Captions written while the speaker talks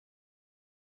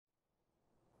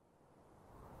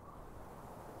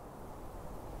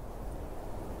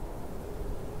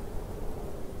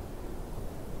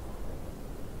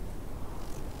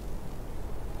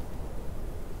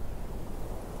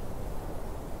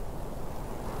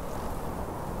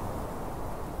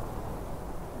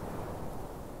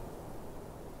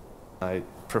I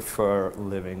prefer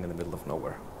living in the middle of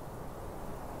nowhere.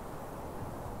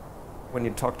 When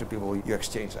you talk to people, you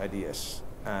exchange ideas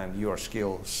and your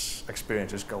skills,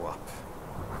 experiences go up.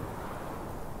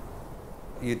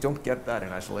 You don't get that in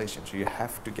isolation, so you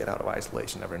have to get out of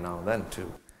isolation every now and then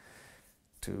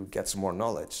to get some more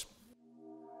knowledge.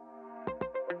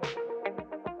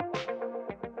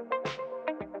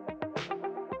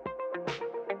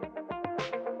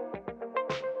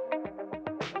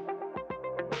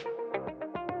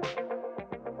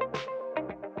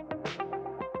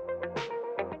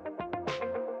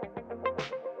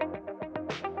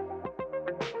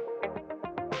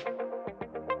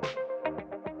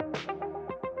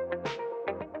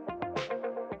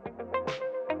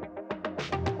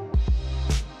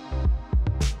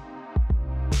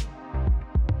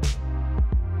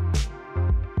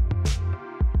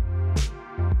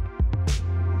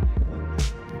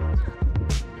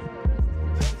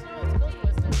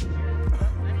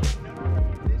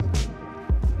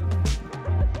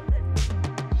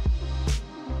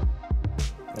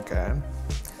 Okay,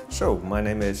 so my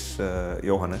name is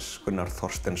Jóhannes Gunnar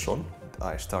Þorsteinsson.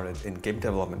 I started in game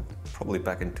development probably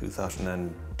back in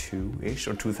 2002-ish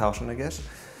or 2000, I guess,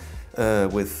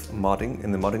 with modding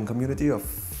in the modding community of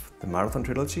the Marathon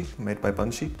trilogy made by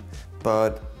Bungie.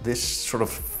 But this sort of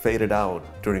faded out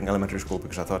during elementary school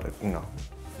because I thought,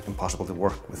 impossible to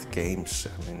work with games.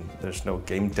 I mean, there's no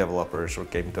game developers or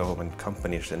game development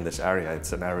companies in this area.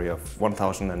 It's an area of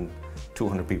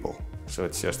 1,200 people. So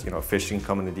it's just, fishing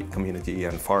community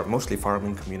and mostly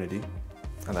farming community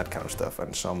and that kind of stuff,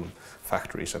 and some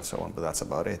factories and so on, but that's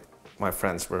about it. My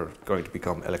friends were going to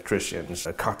become electricians,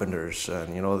 carpenters,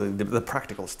 and the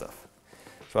practical stuff.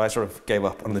 So I sort of gave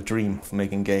up on the dream of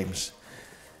making games.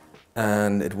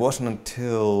 And it wasn't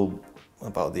until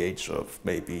about the age of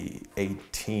maybe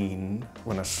 18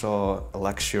 when I saw a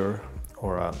lecture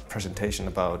or a presentation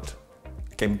about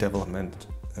game development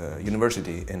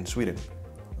university in Sweden,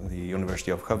 the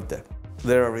University of Skövde.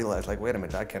 There I realized, wait a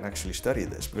minute, I can actually study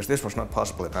this, because this was not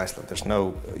possible in Iceland. There's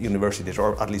no universities,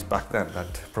 or at least back then,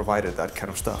 that provided that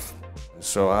kind of stuff.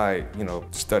 So I,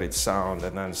 studied sound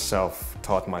and then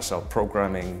self-taught myself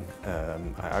programming.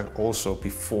 I also,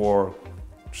 before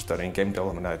studying game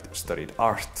development, I studied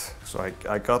art. So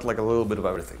I got a little bit of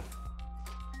everything.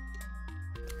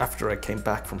 After I came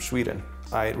back from Sweden,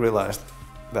 I realized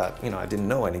that, I didn't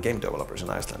know any game developers in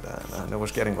Iceland, and I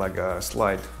was getting a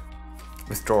slight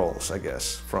withdrawals, I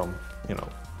guess, from,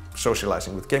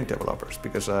 socializing with game developers,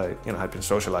 because I, had been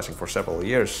socializing for several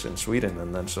years in Sweden,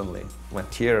 and then suddenly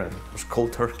went here and was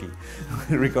cold turkey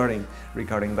regarding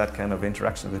that kind of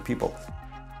interaction with people.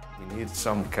 We need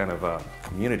some kind of a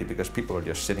community, because people are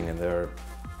just sitting in their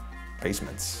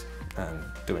basements and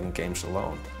doing games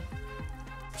alone.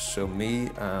 So me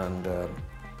and a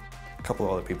couple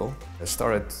of other people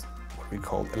started what we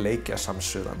called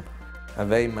Leikjasamsudan, and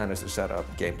they managed to set up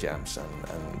game jams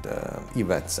and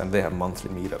events, and they have monthly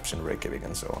meetups in Reykjavik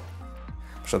and so on.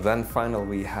 So then finally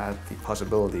we had the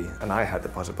possibility, and I had the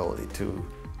possibility, to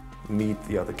meet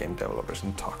the other game developers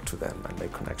and talk to them and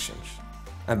make connections.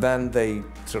 And then they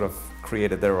sort of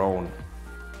created their own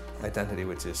identity,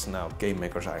 which is now Game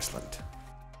Makers Iceland.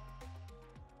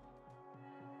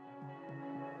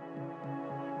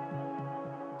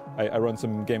 I run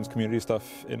some games community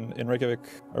stuff in Reykjavik.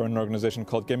 I run an organization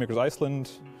called Game Makers Iceland,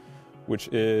 which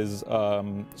is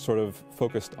sort of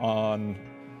focused on,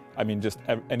 just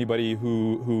anybody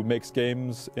who makes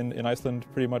games in Iceland,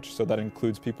 pretty much. So that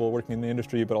includes people working in the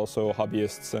industry, but also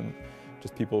hobbyists and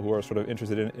just people who are sort of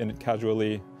interested in it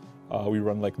casually. We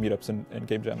run meetups and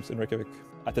game jams in Reykjavik.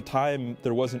 At the time,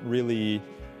 there wasn't really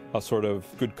a sort of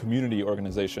good community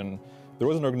organization. There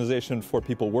was an organization for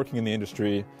people working in the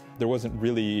industry. There wasn't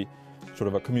really sort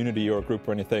of a community or a group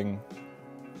or anything.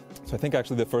 So I think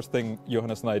actually the first thing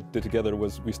Jóhannes and I did together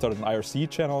was we started an IRC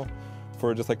channel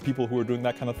for just people who were doing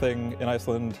that kind of thing in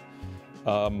Iceland.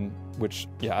 Which,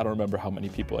 I don't remember how many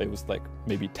people. It was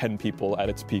maybe 10 people at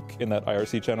its peak in that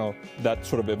IRC channel. That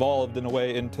sort of evolved in a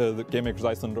way into the Game Makers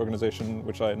Iceland organization,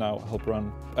 which I now help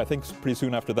run. I think pretty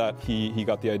soon after that, he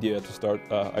got the idea to start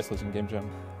Iceland Game Jam.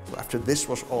 After this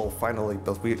was all finally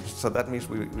built, so that means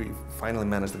we finally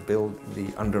managed to build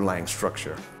the underlying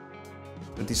structure.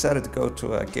 We decided to go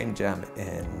to a game jam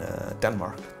in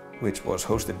Denmark, which was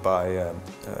hosted by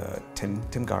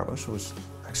Tim Garbus, who's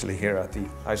actually here at the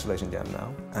Isolation Jam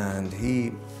now, and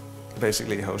he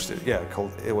basically hosted,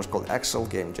 it was called Excel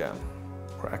Game Jam,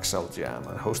 or Excel Jam,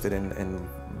 and hosted in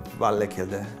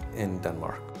Vallekilde in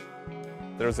Denmark.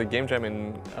 There's a game jam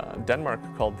in Denmark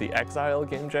called the Exile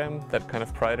Game Jam that kind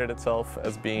of prided itself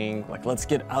as being like, let's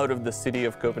get out of the city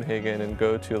of Copenhagen and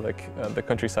go to like the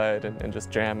countryside and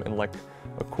just jam in like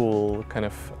a cool kind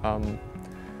of,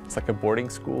 it's like a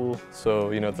boarding school, so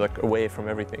you know, it's like away from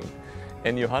everything.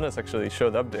 And Johannes actually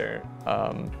showed up there,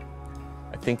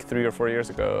 I think 3 or 4 years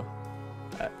ago,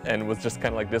 and was just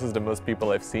kind of like, this is the most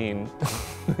people I've seen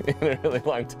in a really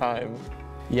long time.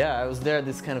 Yeah, I was there at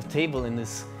this kind of table in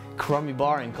this crummy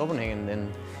bar in Copenhagen,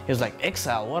 and he was like,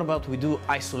 Exile, what about we do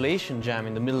Isolation Jam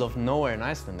in the middle of nowhere in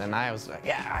Iceland? And I was like,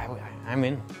 yeah, I'm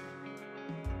in.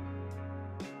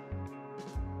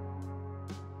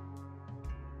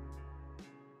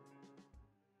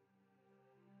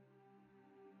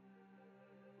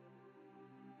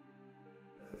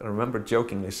 I remember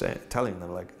jokingly telling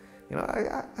them, like, you know,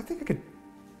 I think I could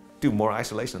do more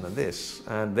isolation than this.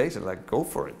 And they said, like, go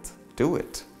for it, do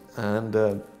it.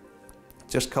 And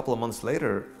just a couple of months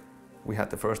later, we had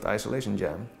the first Isolation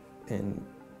Jam in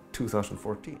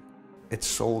 2014. It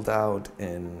sold out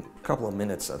in a couple of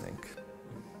minutes, I think.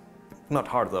 Not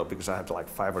hard though, because I had like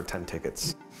 5 or 10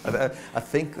 tickets. I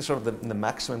think sort of the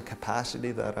maximum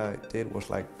capacity that I did was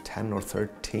like 10 or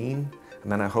 13.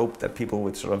 And then I hoped that people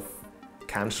would sort of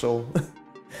cancel,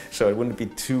 so it wouldn't be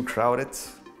too crowded.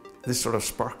 This sort of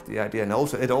sparked the idea, and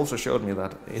it also showed me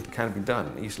that it can be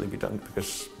done, easily be done,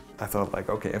 because I thought like,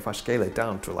 okay, if I scale it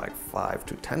down to like 5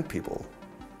 to 10 people,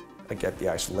 I get the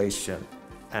isolation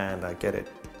and I get it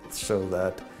so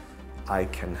that I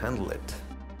can handle it.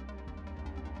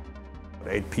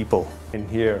 8 people in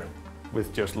here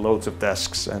with just loads of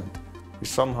desks, and we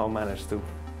somehow managed to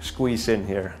squeeze in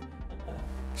here.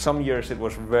 Some years it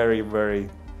was very, very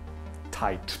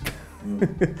tight.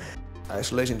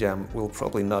 Isolation Jam will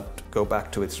probably not go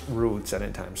back to its roots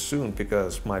anytime soon,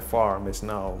 because my farm is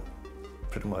now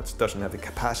pretty much doesn't have the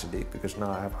capacity, because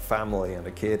now I have a family and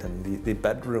a kid, and the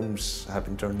bedrooms have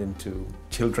been turned into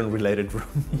children-related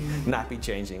rooms, nappy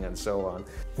changing and so on.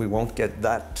 We won't get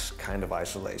that kind of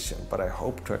isolation, but I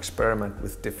hope to experiment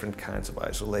with different kinds of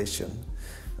isolation,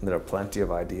 and there are plenty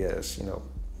of ideas. You know,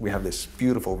 we have this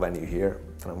beautiful venue here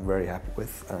that I'm very happy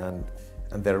with,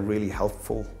 and they're really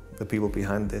helpful, the people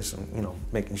behind this, and you know,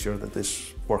 making sure that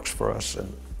this works for us.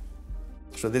 And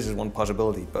so this is one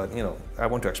possibility, but you know, I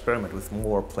want to experiment with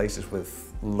more places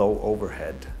with low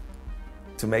overhead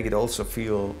to make it also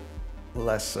feel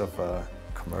less of a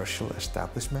commercial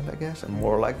establishment, I guess, and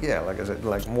more like, yeah, like I said,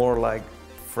 like more like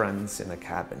friends in a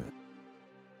cabin.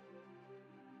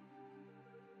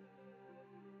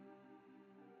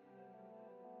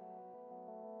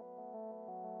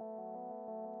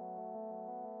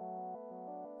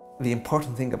 The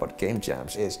important thing about game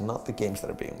jams is not the games that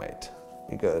are being made,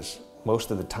 because most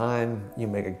of the time you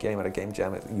make a game at a game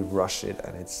jam, you rush it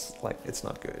and it's like, it's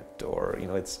not good, or you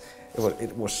know,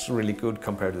 it was really good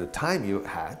compared to the time you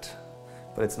had,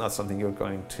 but it's not something you're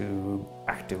going to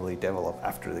actively develop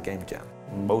after the game jam.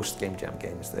 Most game jam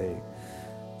games,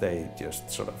 they just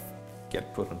sort of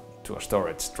get put into a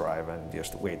storage drive and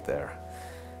just wait there.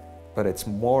 But it's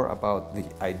more about the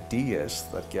ideas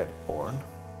that get born,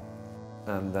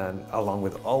 and then along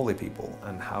with all the people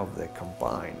and how they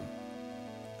combine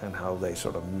and how they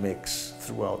sort of mix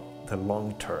throughout the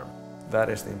long term. That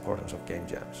is the importance of game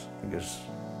jams, because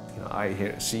you know,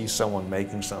 I see someone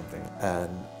making something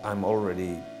and I'm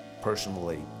already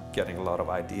personally getting a lot of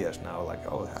ideas now, like,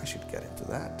 oh, I should get into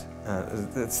that.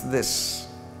 It's this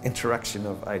interaction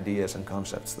of ideas and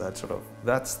concepts that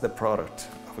that's the product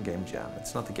of a game jam.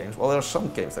 It's not the games. Well, there are some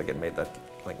games that get made that,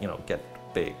 like, you know, get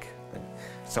big. And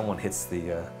someone hits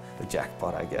the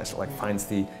jackpot, I guess, like finds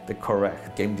the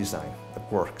correct game design that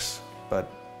works.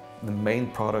 But the main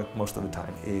product most of the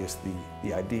time is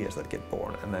the ideas that get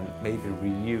born and then maybe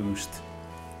reused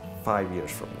 5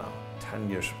 years from now, 10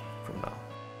 years from now.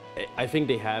 I think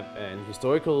they have an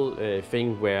historical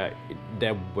thing where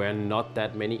there were not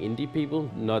that many indie people,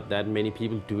 not that many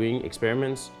people doing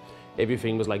experiments.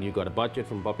 Everything was like, you got a budget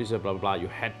from publisher, blah, blah, blah, you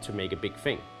had to make a big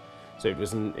thing. So it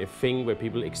was a thing where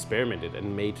people experimented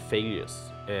and made failures.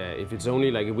 If it's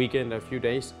only like a weekend or a few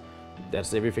days,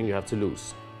 that's everything you have to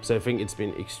lose. So I think it's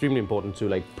been extremely important to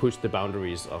like push the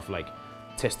boundaries of like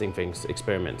testing things,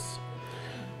 experiments.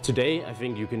 Today, I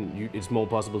think it's more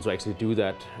possible to actually do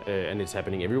that, and it's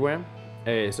happening everywhere.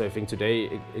 So I think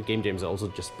today, game jams are also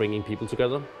just bringing people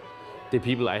together. The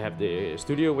people I have the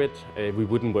studio with, we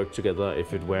wouldn't work together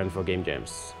if it weren't for game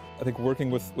jams. I think working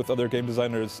with other game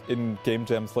designers in game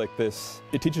jams like this,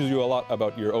 it teaches you a lot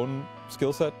about your own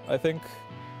skill set, I think,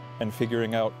 and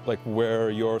figuring out like where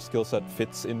your skill set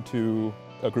fits into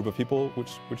a group of people,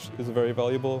 which is very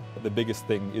valuable. The biggest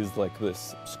thing is like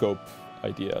this scope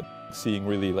idea. seeing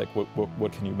really like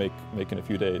what can you make in a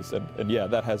few days, and yeah,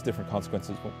 that has different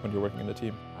consequences when you're working in a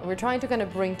team. We're trying to kind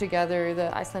of bring together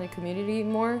the Icelandic community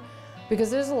more, because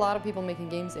there's a lot of people making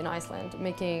games in Iceland,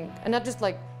 and not just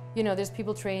like, you know, there's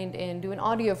people trained in doing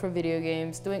audio for video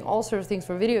games, doing all sorts of things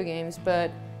for video games, but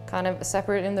kind of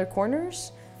separate in their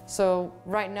corners. So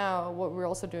right now, what we're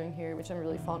also doing here, which I'm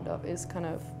really fond of, is kind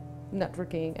of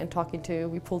networking and talking to.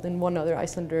 We pulled in one other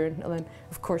Icelander, and then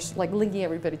of course like linking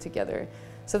everybody together.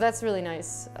 So that's really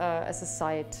nice as a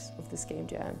side of this game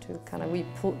jam to kind of, we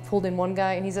pulled in one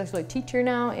guy, and he's actually a teacher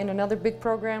now in another big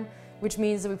program, which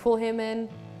means that we pull him in,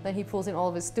 then he pulls in all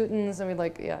of his students, and we're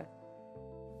like, yeah.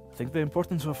 I think the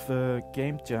importance of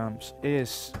game jams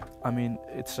is, I mean,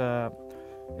 it's a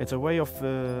way of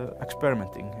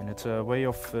experimenting, and it's a way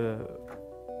of,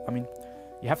 I mean,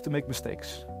 you have to make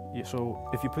mistakes. So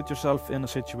if you put yourself in a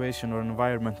situation or an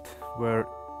environment where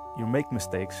you make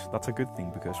mistakes, that's a good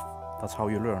thing, because that's how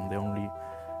you learn.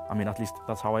 I mean, at least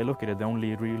that's how I look at it. The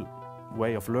only real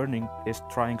way of learning is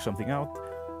trying something out,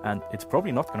 and it's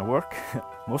probably not going to work.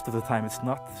 Most of the time it's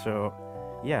not. So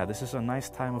yeah, this is a nice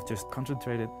time of just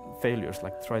concentrated failures,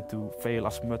 like try to fail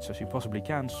as much as you possibly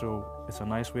can. So it's a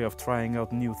nice way of trying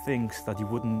out new things that you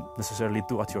wouldn't necessarily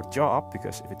do at your job,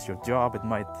 because if it's your job it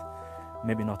might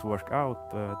maybe not work out.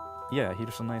 But yeah,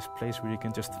 here's a nice place where you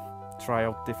can just try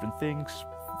out different things,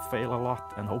 fail a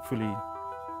lot, and hopefully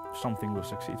something will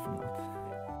succeed from that.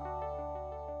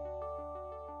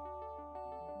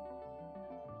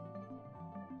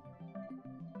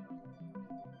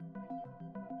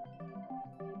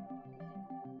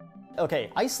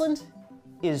 Okay, Iceland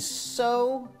is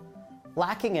so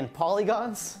lacking in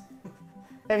polygons.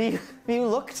 Have you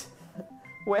looked?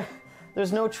 Where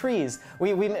there's no trees.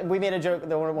 We made a joke.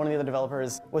 One of the other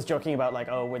developers was joking about like,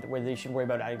 oh, where they should worry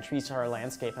about adding trees to our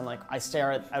landscape. And like, I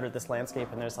stare out at this landscape,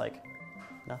 and there's like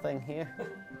nothing here.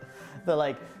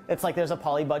 It's like there's a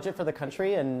poly budget for the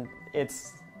country, and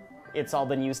it's all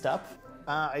been used up.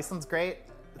 Iceland's great.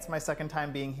 It's my second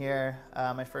time being here.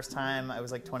 My first time I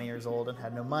was like 20 years old and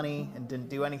had no money and didn't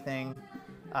do anything.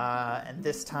 And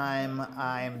this time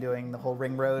I'm doing the whole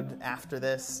ring road after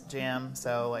this jam.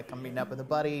 So like I'm meeting up with a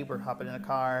buddy, we're hopping in a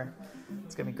car.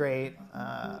 It's gonna be great.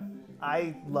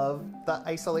 I love the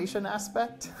isolation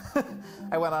aspect.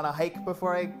 I went on a hike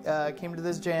before I came to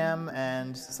this jam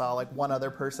and saw like one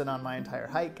other person on my entire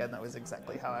hike, and that was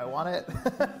exactly how I want it.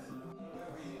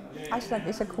 Iceland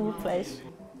is a cool place.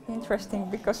 Interesting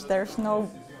because there's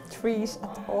no trees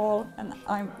at all, and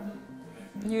I'm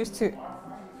used to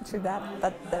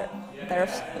that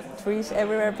there's trees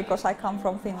everywhere, because I come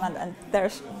from Finland and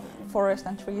there's forest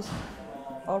and trees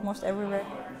almost everywhere.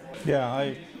 Yeah,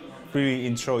 I really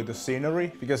enjoy the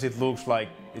scenery because it looks like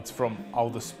it's from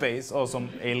outer space or some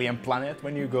alien planet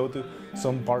when you go to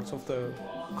some parts of the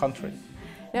country.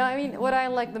 No, I mean, what I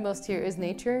like the most here is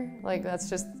nature. Like,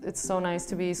 it's so nice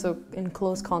to be so in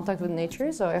close contact with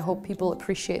nature, so I hope people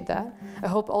appreciate that. I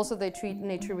hope also they treat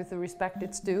nature with the respect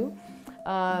it's due.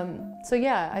 So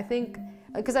yeah, I think,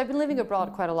 because I've been living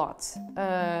abroad quite a lot,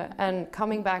 and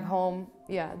coming back home,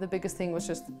 yeah, the biggest thing was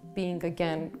just being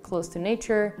again close to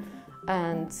nature,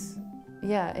 and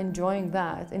yeah, enjoying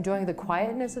the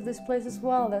quietness of this place as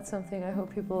well. That's something I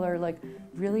hope people are like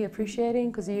really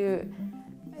appreciating, because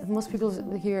most people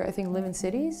here, I think, live in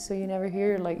cities, so you never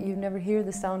hear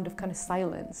the sound of kind of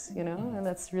silence, you know? And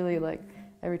that's really like,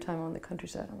 every time I'm on the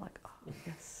countryside, I'm like, oh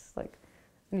yes, like,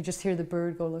 and you just hear the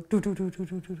bird go like, do do do do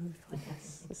do do do. Like,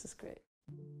 yes, this is great.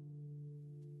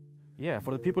 Yeah, for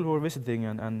the people who are visiting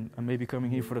and maybe coming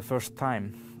here for the first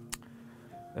time,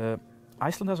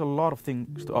 Iceland has a lot of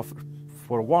things to offer.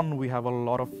 For one, we have a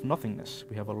lot of nothingness.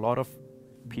 We have a lot of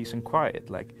peace and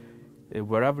quiet. Like,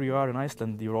 wherever you are in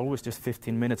Iceland, you're always just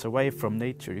 15 minutes away from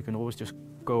nature. You can always just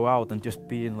go out and just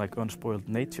be in like unspoiled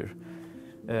nature.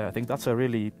 I think that's a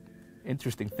really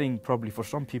interesting thing, probably for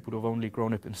some people who've only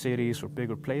grown up in cities or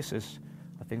bigger places.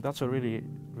 I think that's a really,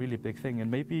 really big thing,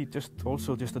 and maybe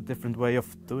also just a different way of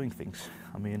doing things.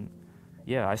 I mean,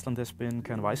 yeah, Iceland has been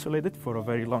kind of isolated for a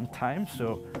very long time,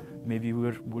 so maybe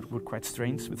we're quite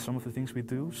strange with some of the things we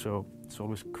do. So it's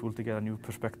always cool to get a new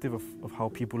perspective of how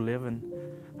people live and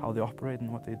how they operate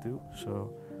and what they do.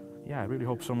 So yeah, I really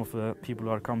hope some of the people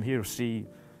who are come here see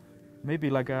maybe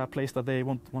like a place that they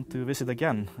want to visit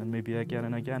again, and maybe again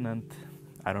and again, and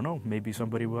I don't know, maybe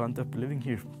somebody will end up living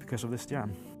here because of this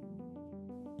jam.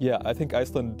 Yeah, I think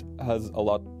Iceland has a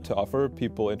lot to offer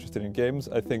people interested in games.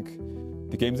 I think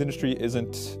the games industry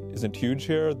isn't huge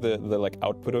here. The like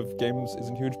output of games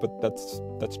isn't huge, but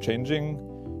that's changing.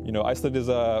 You know, Iceland is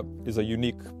a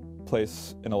unique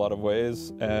place in a lot of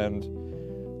ways, and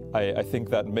I think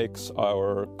that makes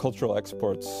our cultural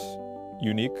exports,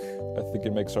 unique. I think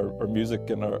it makes our music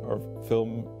and our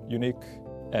film unique.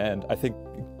 And I think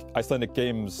Icelandic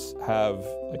games have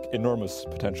like enormous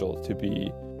potential to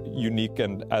be unique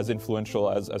and as influential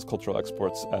as cultural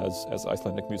exports as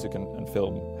Icelandic music and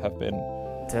film have been.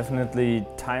 Definitely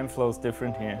time flows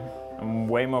different here. I'm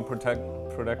way more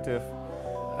productive.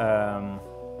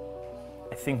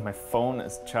 I think my phone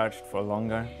is charged for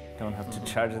longer. Don't have to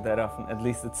charge it that often, at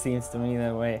least it seems to me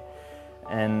that way.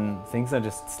 And things are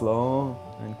just slow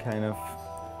and kind of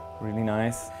really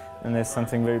nice. And there's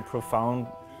something very profound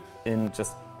in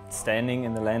just standing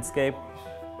in the landscape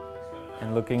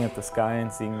and looking at the sky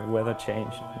and seeing the weather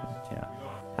change. Yeah.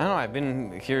 I don't know, I've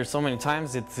been here so many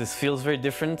times, it feels very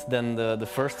different than the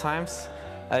first times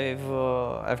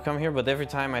I've come here, but every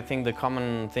time I think the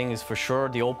common thing is for sure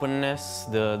the openness,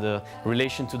 the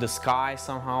relation to the sky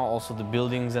somehow, also the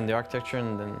buildings and the architecture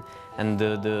and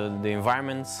the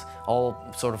environments all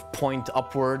sort of point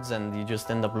upwards and you just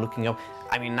end up looking up.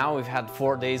 I mean, now we've had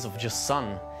 4 days of just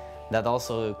sun. That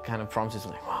also kind of prompts you to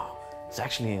like, wow, it's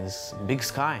actually this big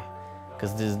sky.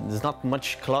 Because there's not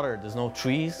much clutter, there's no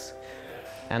trees.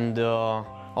 And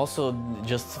also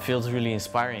just feels really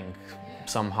inspiring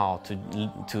somehow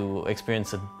to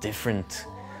experience a different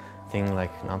thing,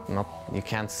 like you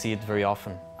can't see it very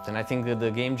often. And I think that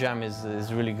the game jam is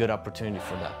a really good opportunity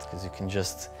for that, because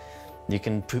you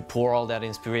can pour all that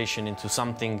inspiration into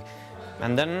something,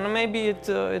 and then maybe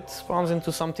it spawns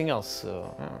into something else,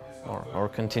 or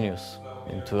continues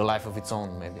into a life of its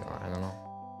own, maybe, or I don't know.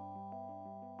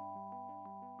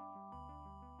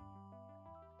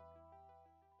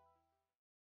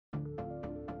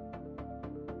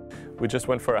 We just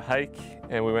went for a hike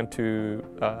and we went to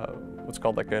what's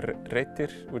called like a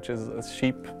reitir, which is a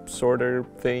sheep sorter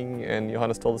thing, and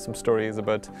Johannes told us some stories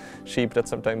about sheep that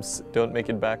sometimes don't make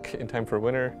it back in time for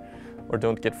winter or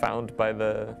don't get found by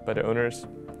the owners,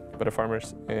 by the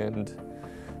farmers, and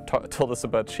told us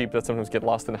about sheep that sometimes get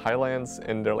lost in highlands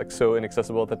and they're like so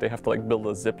inaccessible that they have to like build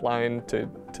a zip line to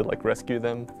like rescue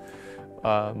them,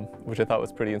 which I thought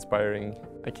was pretty inspiring.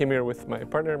 I came here with my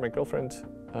partner, my girlfriend,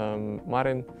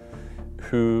 Marin,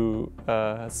 who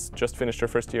has just finished her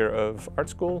first year of art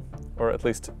school, or at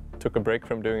least took a break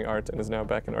from doing art and is now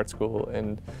back in art school,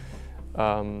 and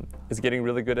is getting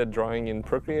really good at drawing in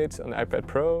Procreate on the iPad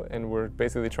Pro, and we're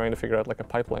basically trying to figure out like a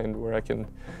pipeline where I can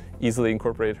easily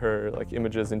incorporate her like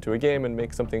images into a game and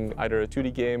make something, either a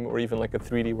 2D game or even like a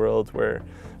 3D world where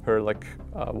her like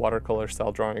watercolor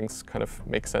style drawings kind of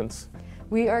make sense.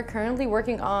 We are currently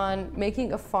working on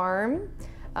making a farm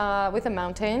with a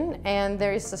mountain, and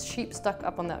there is a sheep stuck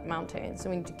up on that mountain, so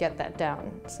we need to get that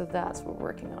down. So that's what we're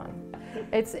working on.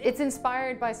 It's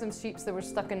inspired by some sheep that were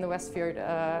stuck in the Westfjord.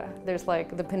 There's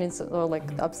like the peninsula, like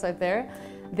the upside there.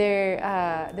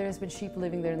 There's been sheep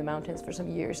living there in the mountains for some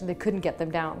years, and they couldn't get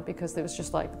them down because it was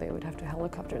just like they would have to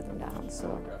helicopter them down.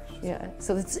 So yeah,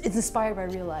 so it's inspired by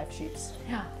real life sheep.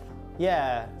 Yeah.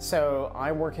 Yeah. So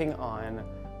I'm working on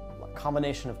a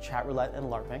combination of chat roulette and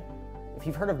LARPing. If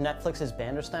you've heard of Netflix's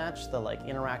Bandersnatch, the like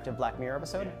interactive Black Mirror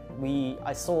episode,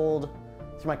 I sold,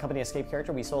 through my company Escape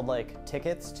Character, we sold like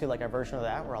tickets to like a version of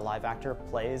that where a live actor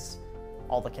plays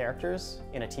all the characters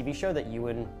in a TV show that you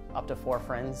and up to 4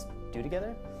 friends do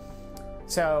together.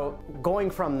 So going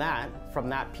from that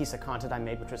piece of content I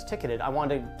made, which was ticketed, I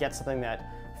wanted to get something that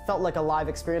felt like a live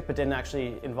experience but didn't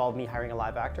actually involve me hiring a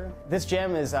live actor. This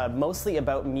jam is mostly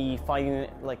about me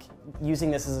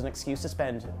using this as an excuse to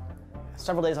spend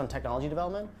several days on technology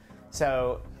development.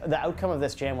 So the outcome of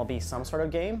this jam will be some sort of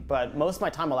game, but most of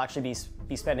my time will actually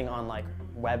be spending on like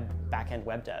back-end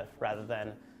web dev rather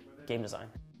than game design.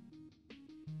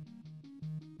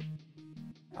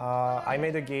 I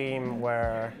made a game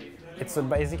where it's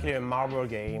basically a marble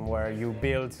game where you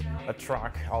build a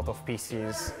track out of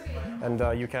pieces, and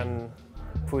you can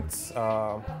put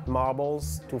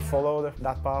marbles to follow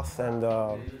that path, and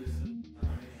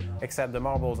except the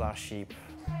marbles are sheep.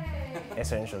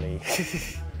 Essentially.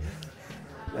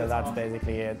 That's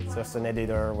basically it. Just an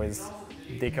editor with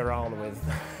dick around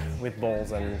with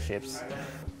balls and ships.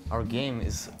 Our game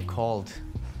is called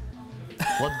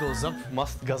What Goes Up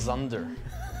Must Goes Under.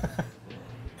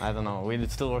 I don't know, we're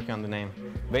still working on the name.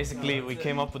 Basically, we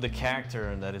came up with a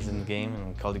character that is in the game and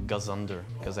we called it Goes Under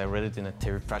because I read it in a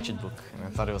Terry Pratchett book and I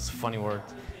thought it was a funny word.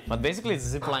 But basically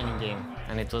it's a ziplining game,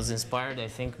 and it was inspired, I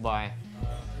think, by,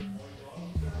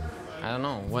 I don't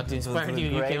know, what inspired you?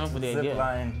 You came up with the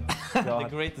idea. The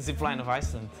great zipline of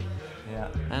Iceland. Yeah.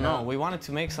 I know, we wanted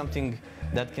to make something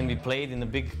that can be played in a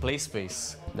big play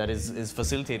space that is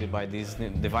facilitated by these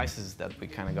devices that we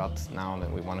kind of got now,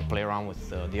 that we want to play around with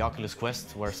the Oculus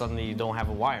Quest, where suddenly you don't have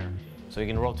a wire. So you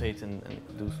can rotate and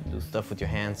do stuff with your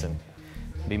hands, and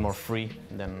be more free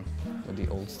than with the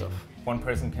old stuff. One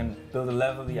person can build a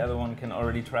level, the other one can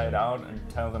already try it out and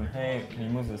tell them, hey, can you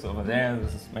move this over there?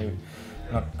 This is maybe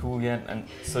not cool yet. And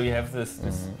so you have this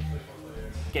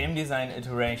game design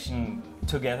iteration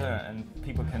together, and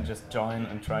people can just join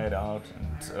and try it out.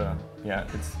 And yeah,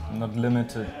 it's not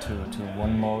limited to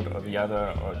one mode or the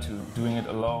other, or to doing it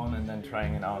alone and then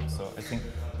trying it out. So I think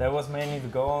that was mainly the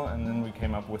goal, and then we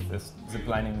came up with this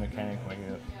ziplining mechanic where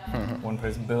one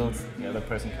person builds, the other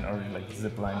person can already like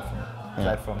zipline from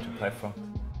platform to platform.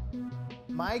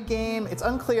 My game, it's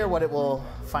unclear what it will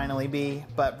finally be,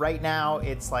 but right now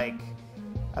it's like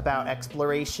about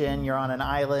exploration. You're on an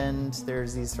island,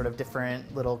 there's these sort of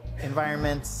different little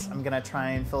environments. I'm gonna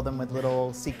try and fill them with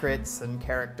little secrets and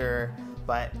character,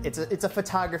 but it's a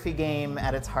photography game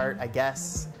at its heart, I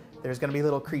guess. There's gonna be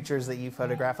little creatures that you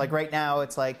photograph. Like right now,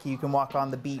 it's like you can walk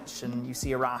on the beach and you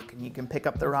see a rock and you can pick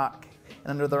up the rock, and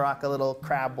under the rock a little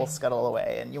crab will scuttle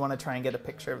away, and you wanna try and get a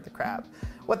picture of the crab.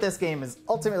 What this game is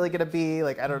ultimately gonna be,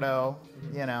 like, I don't know,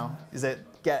 you know, is it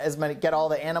get all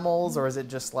the animals, or is it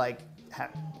just like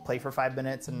play for 5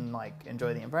 minutes and like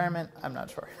enjoy the environment? I'm not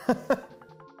sure.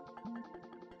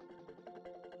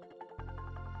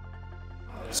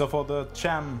 So for the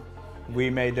Jam, we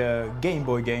made a Game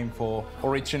Boy game for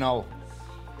original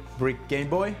brick Game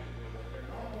Boy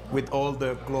with all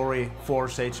the glory 4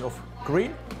 shades of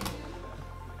green.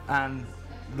 And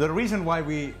the reason why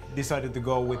we decided to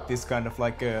go with this kind of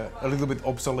like a little bit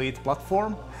obsolete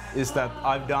platform is that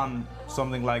I've done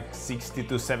something like 60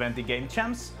 to 70 game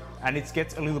jams, and it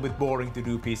gets a little bit boring to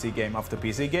do PC game after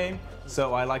PC game.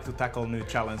 So I like to tackle new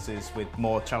challenges with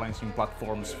more challenging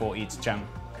platforms for each jam.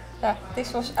 Yeah,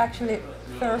 this was actually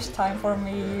first time for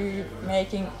me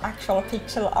making actual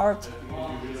pixel art,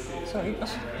 so it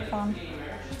was fun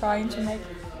trying to make.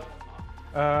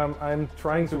 I'm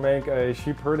trying to make a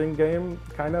sheep herding game,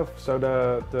 kind of. So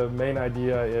the main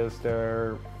idea is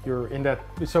you're in that.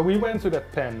 So we went to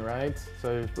that pen, right?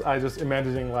 So I just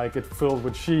imagining like it filled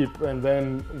with sheep, and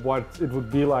then what it would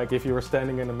be like if you were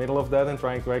standing in the middle of that and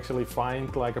trying to actually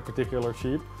find like a particular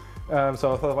sheep.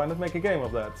 So I thought, why not make a game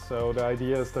of that? So the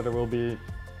idea is that there will be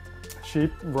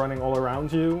sheep running all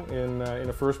around you in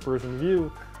a first-person view,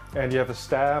 and you have a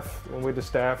staff, and with the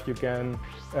staff you can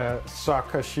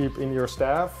suck a sheep in your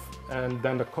staff, and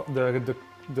then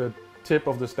the tip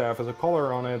of the staff has a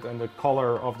collar on it, and the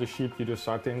color of the sheep you just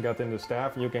sucked in got in the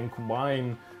staff, and you can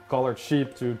combine colored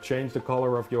sheep to change the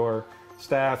color of your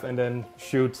staff and then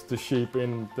shoot the sheep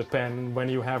in the pen when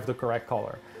you have the correct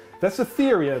color. That's a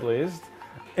theory, at least.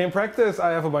 In practice, I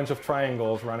have a bunch of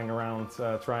triangles running around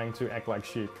trying to act like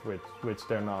sheep, which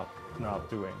they're not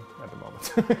doing at the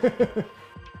moment.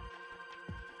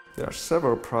 There are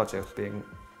several projects being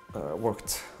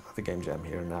worked at the Game Jam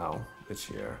here now, this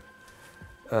year.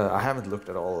 I haven't looked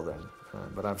at all of them,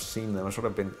 but I've seen them. I've sort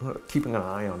of been keeping an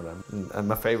eye on them. And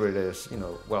my favorite is,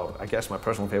 well, I guess my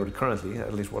personal favorite currently,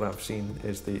 at least what I've seen,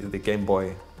 is the Game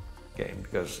Boy game,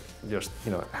 because just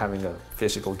having a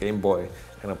physical Game Boy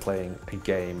and playing a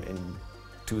game in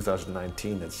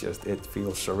 2019, it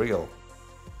feels surreal.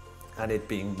 And it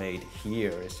being made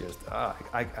here is just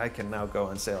I can now go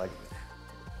and say, like,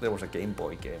 there was a Game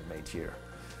Boy game made here.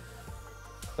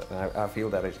 And I feel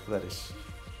that is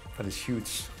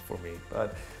huge for me.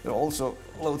 But there are also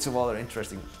loads of other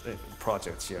interesting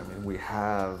projects here. I mean,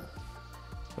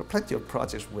 there are plenty of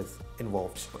projects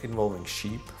involving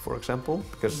sheep, for example,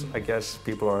 because I guess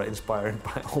people are inspired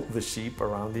by all the sheep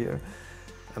around here,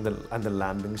 and the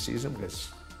lambing season, because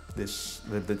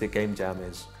the Game Jam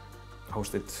is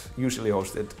usually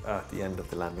hosted at the end of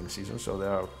the lambing season, so there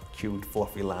are cute,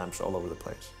 fluffy lambs all over the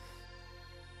place.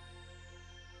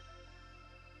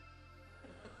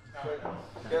 I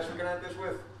guess we're gonna end this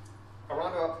with a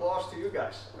round of applause to you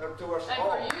guys, to us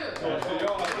all. And for you.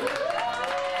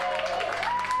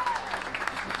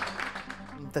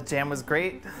 The jam was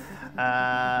great.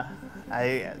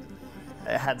 I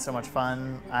had so much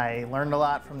fun. I learned a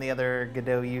lot from the other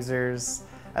Godot users.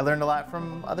 I learned a lot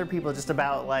from other people just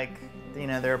about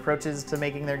their approaches to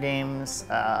making their games,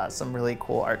 some really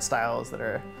cool art styles that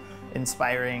are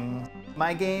inspiring.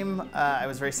 My game, I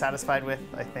was very satisfied with.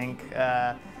 I think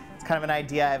it's kind of an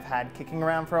idea I've had kicking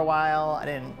around for a while. I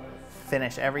didn't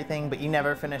finish everything, but you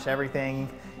never finish everything.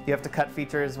 You have to cut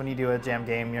features when you do a jam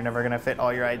game. You're never gonna fit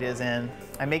all your ideas in.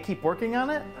 I may keep working on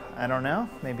it. I don't know.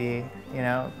 Maybe,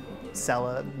 sell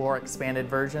a more expanded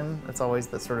version. That's always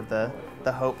the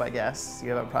hope, I guess. You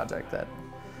have a project that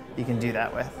you can do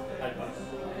that with.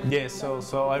 Yes,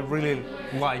 so I really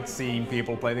like seeing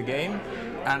people play the game,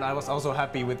 and I was also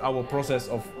happy with our process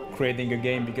of creating a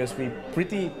game because we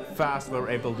pretty fast were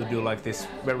able to do like this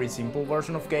very simple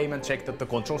version of game and check that the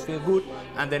controls feel good,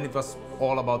 and then it was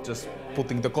all about just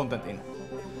putting the content in.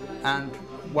 And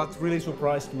what really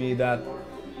surprised me that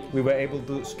we were able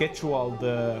to schedule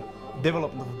the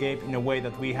development of the game in a way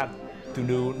that we had to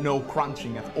do no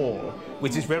crunching at all,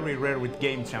 which is very rare with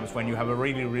game jams. When you have a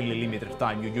really limited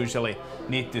time, you usually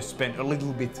need to spend a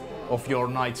little bit of your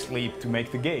night's sleep to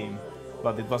make the game,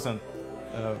 but it wasn't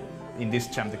in this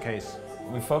jam the case.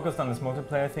 We focused on this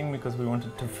multiplayer thing because we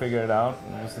wanted to figure it out.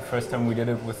 It was the first time we did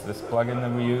it with this plugin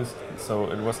that we used,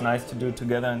 so it was nice to do it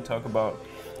together and talk about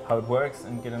how it works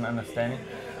and get an understanding.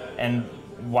 And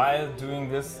while doing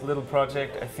this little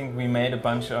project, I think we made a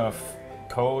bunch of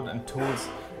code and tools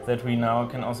that we now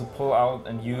can also pull out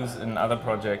and use in other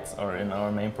projects or in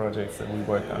our main projects that we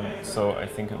work on. So I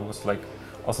think it was like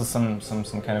also some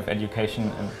kind of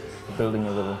education and building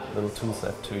a little tool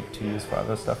set to use for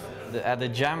other stuff. At a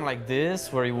jam like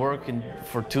this, where you work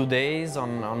for 2 days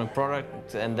on a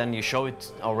product and then you show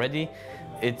it already,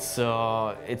 it's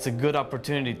a good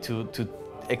opportunity to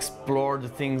explore the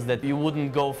things that you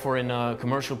wouldn't go for in a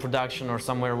commercial production or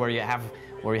somewhere where you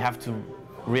have to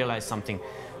realize something.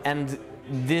 And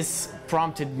this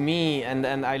prompted me,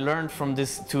 and I learned from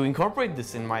this to incorporate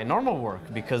this in my normal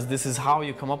work, because this is how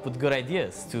you come up with good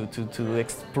ideas, to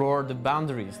explore the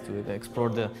boundaries, to explore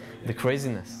the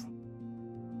craziness.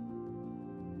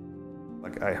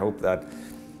 Like, I hope that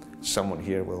someone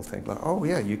here will think like, oh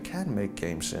yeah, you can make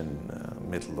games in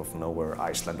middle of nowhere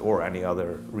Iceland or any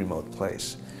other remote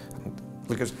place.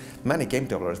 Because many game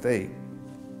developers, they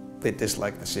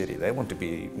dislike the city. They want to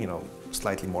be, you know,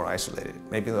 slightly more isolated.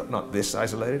 Maybe not this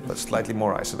isolated, but slightly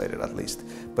more isolated at least.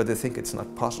 But they think it's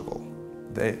not possible.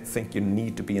 They think you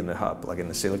need to be in the hub, like in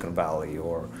the Silicon Valley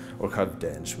or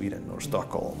Skövde in Sweden, or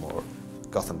Stockholm or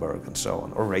Gothenburg and so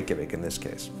on, or Reykjavik in this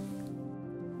case.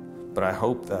 But I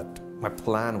hope that my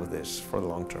plan with this for the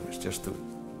long term is just to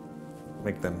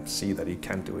make them see that you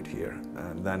can do it here,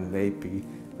 and then maybe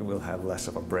we will have less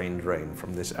of a brain drain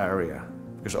from this area,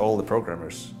 because all the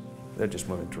programmers, they're just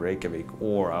moving to Reykjavik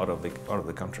or out of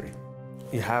the country.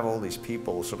 You have all these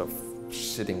people sort of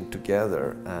sitting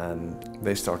together and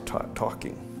they start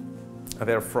talking. And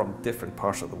they're from different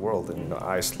parts of the world. In, you know,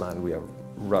 Iceland, we have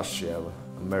Russia,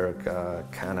 America,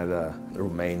 Canada,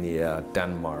 Romania,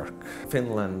 Denmark,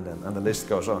 Finland, and the list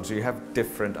goes on. So you have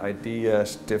different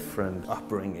ideas, different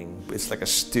upbringing. It's like a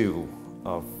stew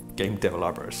of game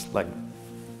developers, like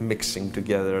mixing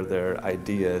together their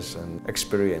ideas and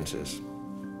experiences.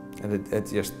 And it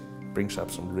just brings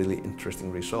up some really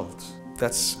interesting results.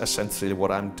 That's essentially what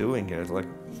I'm doing here, like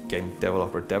game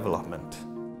developer development.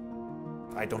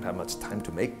 I don't have much time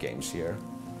to make games here.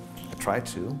 I try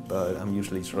to, but I'm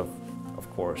usually sort of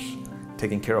course,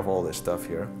 taking care of all this stuff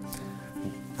here.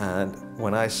 And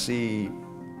when I see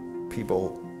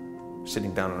people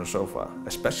sitting down on a sofa,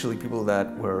 especially people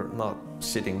that were not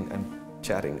sitting and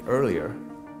chatting earlier,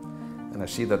 and I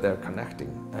see that they're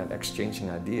connecting and exchanging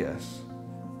ideas,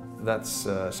 that's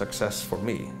a success for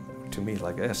me. To me,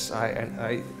 like, yes,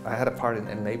 I had a part in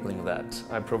enabling that.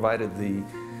 I provided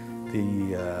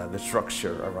the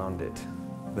structure around it,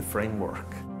 the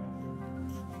framework.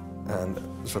 And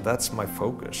so that's my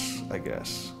focus, I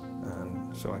guess.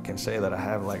 And so I can say that I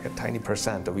have like a tiny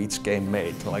 % of each game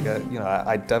made. Like, you know,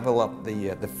 I developed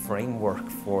the framework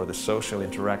for the social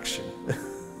interaction.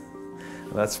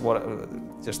 That's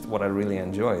just what I really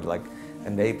enjoyed, like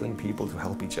enabling people to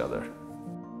help each other.